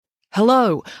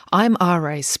Hello, I'm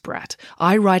R.A. Spratt.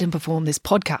 I write and perform this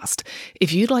podcast.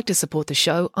 If you'd like to support the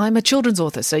show, I'm a children's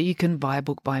author, so you can buy a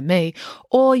book by me,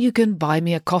 or you can buy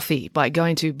me a coffee by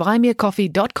going to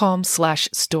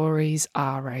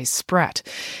buymeacoffee.com/storiesrasprat.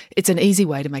 It's an easy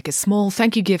way to make a small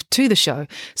thank you gift to the show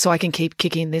so I can keep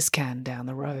kicking this can down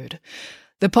the road.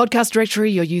 The podcast directory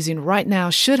you're using right now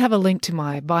should have a link to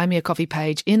my Buy Me a Coffee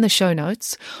page in the show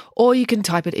notes, or you can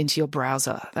type it into your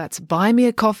browser. That's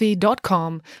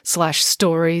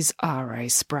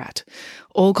buymeacoffee.com/storiesrasprat.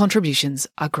 All contributions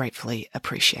are gratefully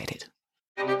appreciated.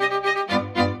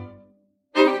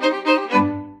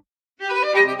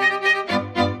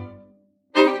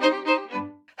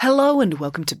 Hello and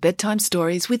welcome to Bedtime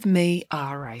Stories with me,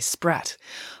 R.A. Spratt.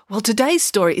 Well, today's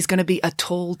story is going to be a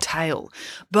tall tale.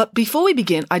 But before we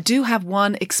begin, I do have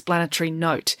one explanatory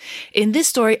note. In this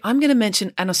story, I'm going to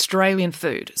mention an Australian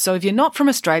food. So if you're not from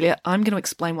Australia, I'm going to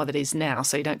explain what it is now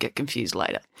so you don't get confused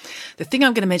later. The thing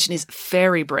I'm going to mention is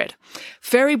fairy bread.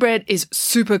 Fairy bread is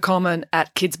super common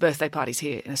at kids' birthday parties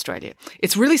here in Australia.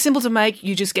 It's really simple to make.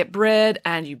 You just get bread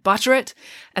and you butter it.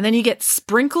 And then you get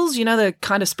sprinkles, you know, the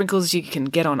kind of sprinkles you can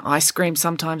get on ice cream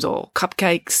sometimes or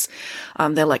cupcakes.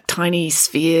 They're like tiny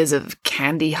spheres of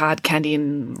candy, hard candy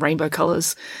in rainbow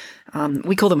colours.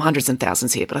 We call them hundreds and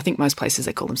thousands here, but I think most places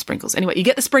they call them sprinkles. Anyway, you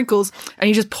get the sprinkles and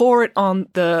you just pour it on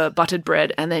the buttered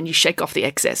bread and then you shake off the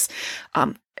excess.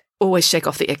 Always shake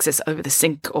off the excess over the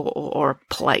sink or a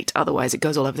plate. Otherwise, it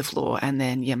goes all over the floor and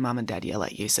then your mum and dad yell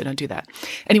at you. So don't do that.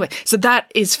 Anyway, so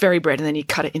that is fairy bread. And then you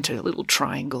cut it into little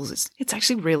triangles. It's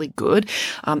actually really good.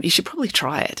 You should probably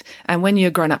try it. And when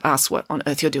your grown-up asks what on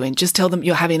earth you're doing, just tell them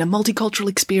you're having a multicultural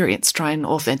experience, trying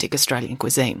authentic Australian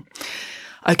cuisine.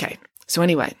 Okay, so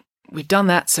anyway, we've done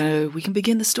that, so we can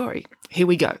begin the story. Here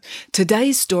we go.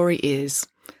 Today's story is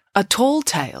A Tall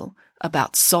Tale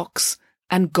About Socks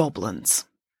and Goblins.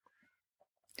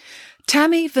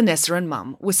 Tammy, Vanessa and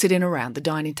Mum were sitting around the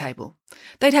dining table.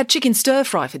 They'd had chicken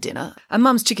stir-fry for dinner, and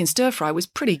Mum's chicken stir-fry was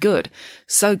pretty good.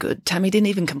 So good, Tammy didn't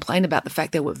even complain about the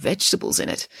fact there were vegetables in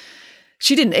it.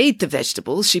 She didn't eat the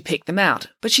vegetables, she picked them out,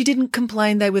 but she didn't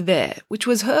complain they were there, which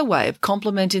was her way of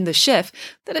complimenting the chef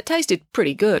that it tasted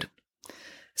pretty good.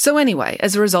 So anyway,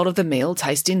 as a result of the meal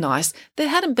tasting nice, there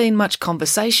hadn't been much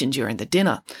conversation during the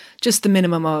dinner, just the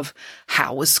minimum of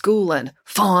how was school and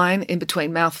fine in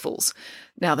between mouthfuls.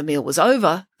 Now the meal was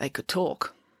over, they could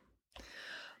talk.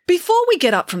 Before we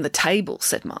get up from the table,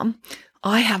 said Mum,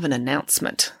 I have an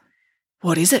announcement.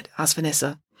 What is it? Asked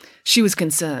Vanessa. She was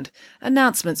concerned.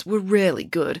 Announcements were rarely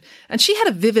good, and she had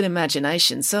a vivid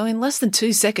imagination, so in less than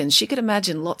 2 seconds she could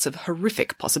imagine lots of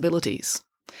horrific possibilities.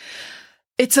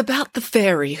 It's about the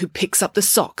fairy who picks up the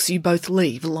socks you both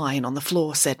leave lying on the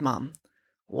floor, said Mum.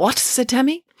 What? Said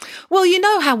Tammy. Well, you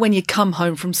know how when you come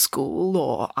home from school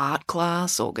or art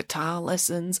class or guitar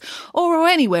lessons or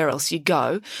anywhere else you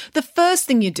go, the first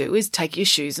thing you do is take your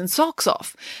shoes and socks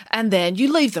off, and then you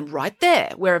leave them right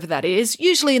there, wherever that is,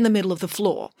 usually in the middle of the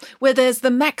floor, where there's the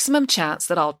maximum chance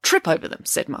that I'll trip over them,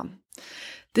 said Mum.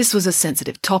 This was a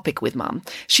sensitive topic with Mum.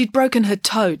 She'd broken her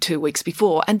toe 2 weeks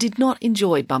before and did not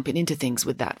enjoy bumping into things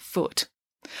with that foot.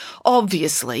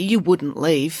 Obviously, you wouldn't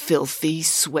leave filthy,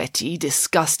 sweaty,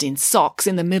 disgusting socks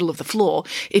in the middle of the floor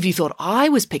if you thought I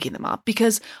was picking them up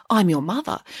because I'm your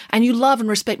mother and you love and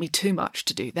respect me too much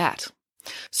to do that.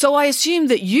 So I assume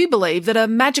that you believe that a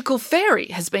magical fairy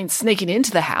has been sneaking into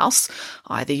the house,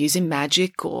 either using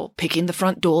magic or picking the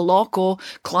front door lock or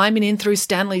climbing in through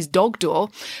Stanley's dog door,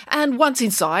 and once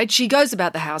inside she goes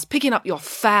about the house picking up your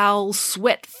foul,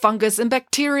 sweat, fungus and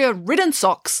bacteria-ridden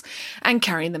socks and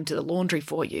carrying them to the laundry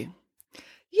for you.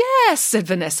 Yes, said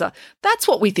Vanessa, that's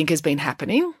what we think has been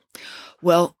happening.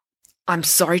 Well, I'm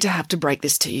sorry to have to break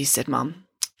this to you, said Mum.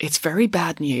 It's very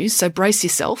bad news, so brace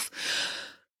yourself.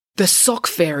 The sock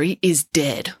fairy is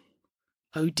dead.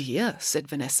 Oh dear, said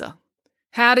Vanessa.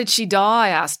 How did she die?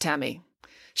 Asked Tammy.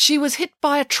 She was hit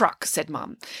by a truck, said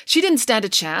Mum. She didn't stand a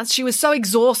chance. She was so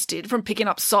exhausted from picking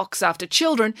up socks after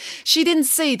children, she didn't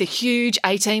see the huge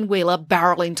 18-wheeler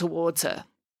barrelling towards her.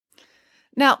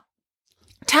 Now,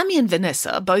 Tammy and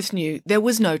Vanessa both knew there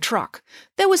was no truck,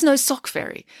 there was no sock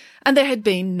fairy, and there had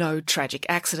been no tragic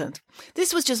accident.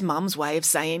 This was just Mum's way of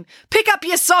saying, pick up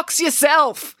your socks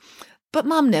yourself! But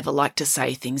Mum never liked to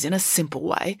say things in a simple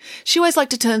way. She always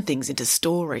liked to turn things into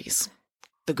stories.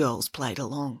 The girls played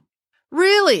along.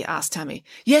 Really? Asked Tammy.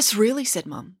 Yes, really, said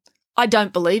Mum. I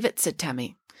don't believe it, said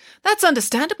Tammy. That's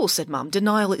understandable, said Mum.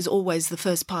 Denial is always the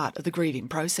first part of the grieving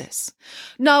process.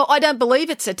 No, I don't believe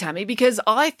it, said Tammy, because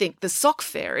I think the sock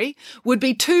fairy would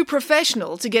be too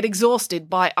professional to get exhausted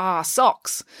by our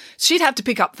socks. She'd have to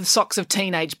pick up the socks of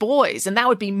teenage boys, and that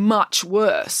would be much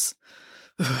worse.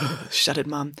 shuddered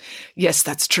Mum. Yes,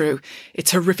 that's true.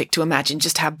 It's horrific to imagine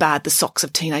just how bad the socks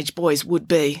of teenage boys would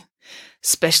be.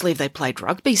 Especially if they played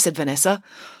rugby, said Vanessa.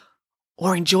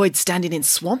 Or enjoyed standing in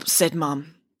swamps, said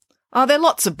Mum. Are there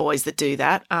lots of boys that do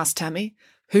that? Asked Tammy.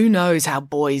 Who knows how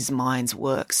boys' minds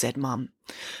work, said Mum.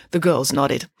 The girls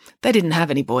nodded. They didn't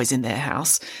have any boys in their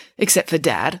house, except for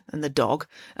Dad and the dog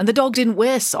didn't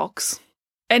wear socks.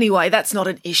 Anyway, that's not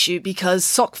an issue because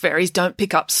sock fairies don't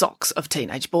pick up socks of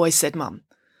teenage boys, said Mum.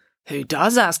 Who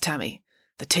does? Asked Tammy.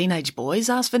 The teenage boys?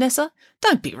 Asked Vanessa.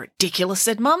 Don't be ridiculous,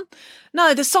 said Mum.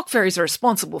 No, the sock fairies are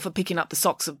responsible for picking up the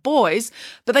socks of boys,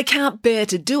 but they can't bear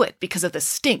to do it because of the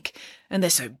stink, and they're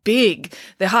so big,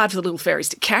 they're hard for the little fairies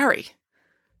to carry.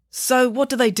 So what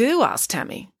do? Asked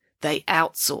Tammy. They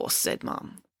outsource, said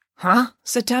Mum. Huh?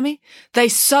 Said Tammy. They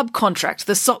subcontract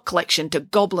the sock collection to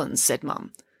goblins, said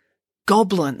Mum.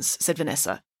 Goblins, said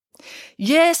Vanessa.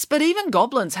 Yes, but even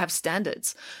goblins have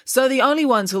standards. So the only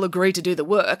ones who'll agree to do the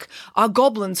work are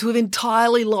goblins who have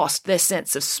entirely lost their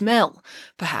sense of smell,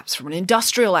 perhaps from an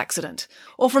industrial accident,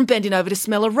 or from bending over to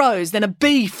smell a rose, then a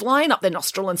bee flying up their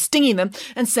nostril and stinging them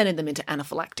and sending them into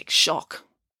anaphylactic shock.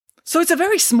 So it's a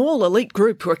very small elite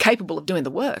group who are capable of doing the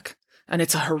work. And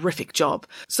it's a horrific job,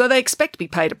 so they expect to be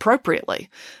paid appropriately.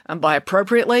 And by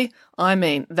appropriately, I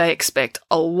mean they expect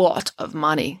a lot of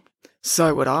money.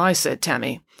 So would I, said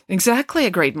Tammy. Exactly,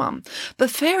 agreed Mum. But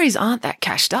fairies aren't that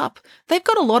cashed up. They've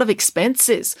got a lot of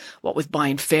expenses, what with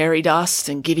buying fairy dust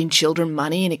and giving children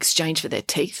money in exchange for their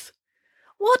teeth.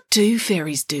 What do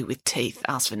fairies do with teeth?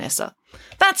 Asked Vanessa.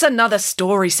 That's another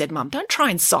story, said Mum. Don't try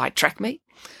and sidetrack me.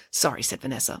 Sorry, said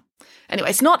Vanessa. Anyway,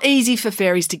 it's not easy for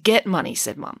fairies to get money,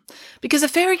 said Mum, because a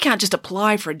fairy can't just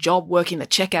apply for a job working the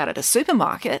checkout at a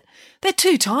supermarket. They're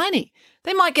too tiny.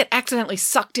 They might get accidentally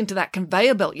sucked into that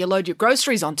conveyor belt you load your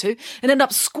groceries onto and end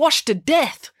up squashed to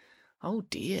death. Oh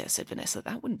dear, said Vanessa,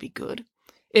 that wouldn't be good.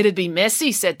 It'd be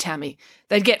messy, said Tammy.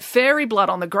 They'd get fairy blood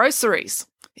on the groceries.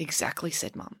 Exactly,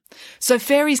 said Mum. So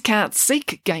fairies can't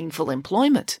seek gainful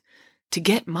employment. To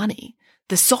get money,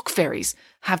 the sock fairies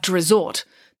have to resort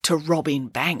to robbing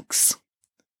banks.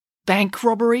 Bank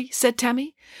robbery, said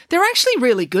Tammy. They're actually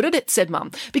really good at it, said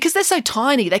Mum, because they're so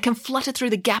tiny they can flutter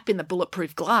through the gap in the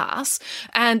bulletproof glass,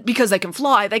 and because they can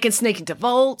fly, they can sneak into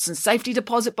vaults and safety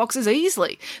deposit boxes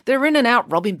easily. They're in and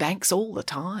out robbing banks all the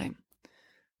time.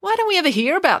 Why don't we ever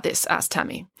hear about this? Asked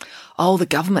Tammy. Oh, the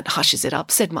government hushes it up,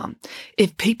 said Mum.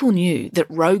 If people knew that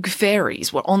rogue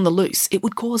fairies were on the loose, it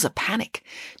would cause a panic.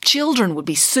 Children would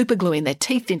be supergluing their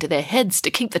teeth into their heads to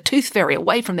keep the tooth fairy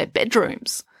away from their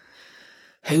bedrooms.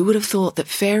 Who would have thought that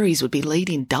fairies would be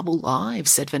leading double lives,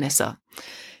 said Vanessa.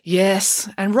 Yes,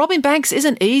 and robbing banks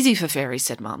isn't easy for fairies,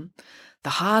 said Mum.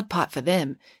 The hard part for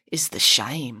them is the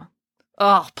shame.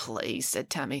 Oh, please,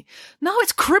 said Tammy. No,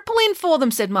 it's crippling for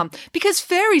them, said Mum, because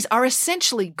fairies are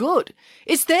essentially good.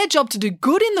 It's their job to do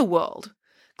good in the world.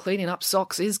 Cleaning up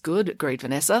socks is good, agreed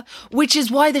Vanessa, which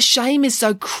is why the shame is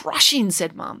so crushing,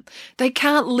 said Mum. They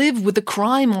can't live with the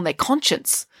crime on their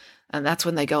conscience. And that's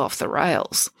when they go off the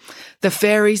rails. The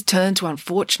fairies turn to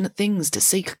unfortunate things to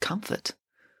seek comfort.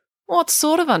 What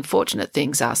sort of unfortunate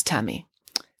things? Asked Tammy.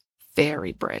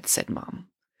 Fairy bread, said Mum.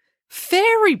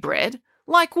 Fairy bread?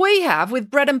 Like we have with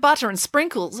bread and butter and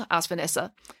sprinkles? Asked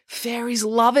Vanessa. Fairies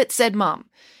love it, said Mum.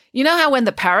 You know how when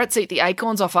the parrots eat the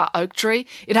acorns off our oak tree,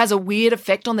 it has a weird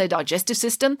effect on their digestive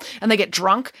system and they get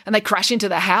drunk and they crash into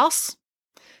the house?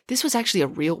 This was actually a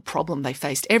real problem they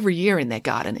faced every year in their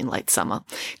garden in late summer.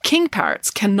 King parrots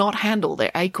cannot handle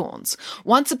their acorns.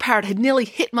 Once a parrot had nearly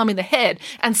hit Mum in the head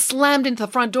and slammed into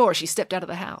the front door as she stepped out of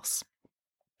the house.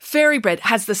 Fairy bread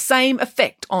has the same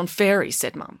effect on fairies,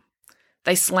 said Mum.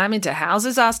 They slam into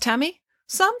houses? Asked Tammy.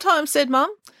 Sometimes, said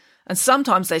Mum. And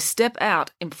sometimes they step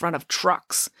out in front of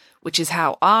trucks, which is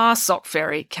how our sock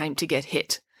fairy came to get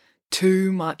hit.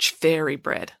 Too much fairy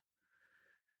bread.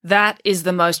 That is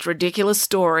the most ridiculous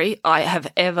story I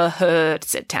have ever heard,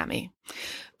 said Tammy,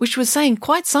 which was saying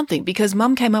quite something because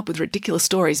Mum came up with ridiculous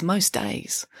stories most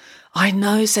days. I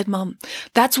know, said Mum.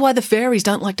 That's why the fairies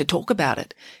don't like to talk about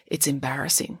it. It's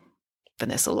embarrassing.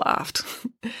 Vanessa laughed.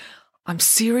 I'm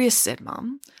serious, said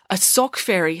Mum. A sock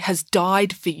fairy has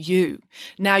died for you.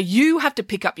 Now you have to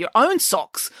pick up your own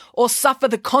socks or suffer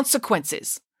the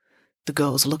consequences. The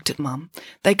girls looked at Mum.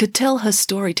 They could tell her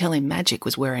storytelling magic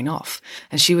was wearing off,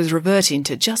 and she was reverting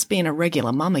to just being a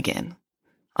regular mum again.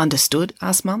 Understood?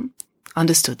 Asked Mum.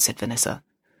 Understood, said Vanessa.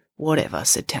 Whatever,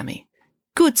 said Tammy.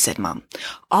 Good, said Mum.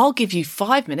 I'll give you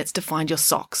 5 minutes to find your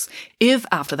socks. If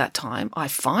after that time I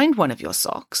find one of your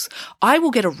socks, I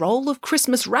will get a roll of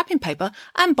Christmas wrapping paper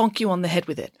and bonk you on the head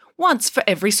with it, once for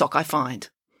every sock I find.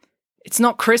 It's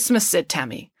not Christmas, said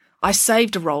Tammy. I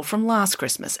saved a roll from last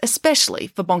Christmas, especially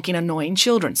for bonking annoying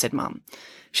children, said Mum.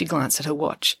 She glanced at her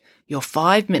watch. Your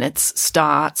 5 minutes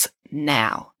starts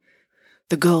now.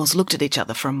 The girls looked at each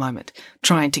other for a moment,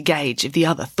 trying to gauge if the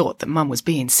other thought that Mum was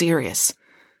being serious.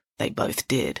 They both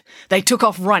did. They took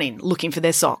off running, looking for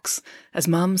their socks, as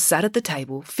Mum sat at the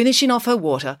table, finishing off her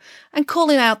water and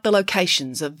calling out the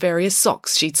locations of various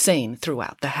socks she'd seen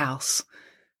throughout the house.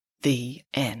 The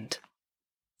end.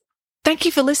 Thank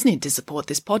you for listening. To support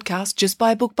this podcast, just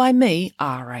buy a book by me,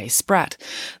 R.A. Spratt.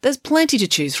 There's plenty to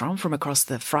choose from across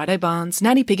the Friday Barnes,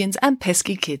 Nanny Piggins and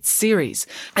Pesky Kids series.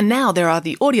 And now there are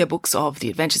the audiobooks of The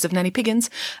Adventures of Nanny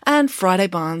Piggins and Friday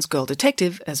Barnes Girl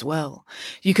Detective as well.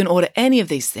 You can order any of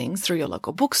these things through your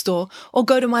local bookstore or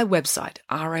go to my website,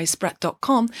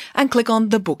 rasprat.com, and click on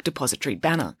the Book Depository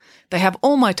banner. They have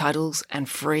all my titles and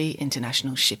free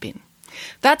international shipping.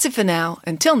 That's it for now.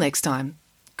 Until next time,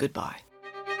 goodbye.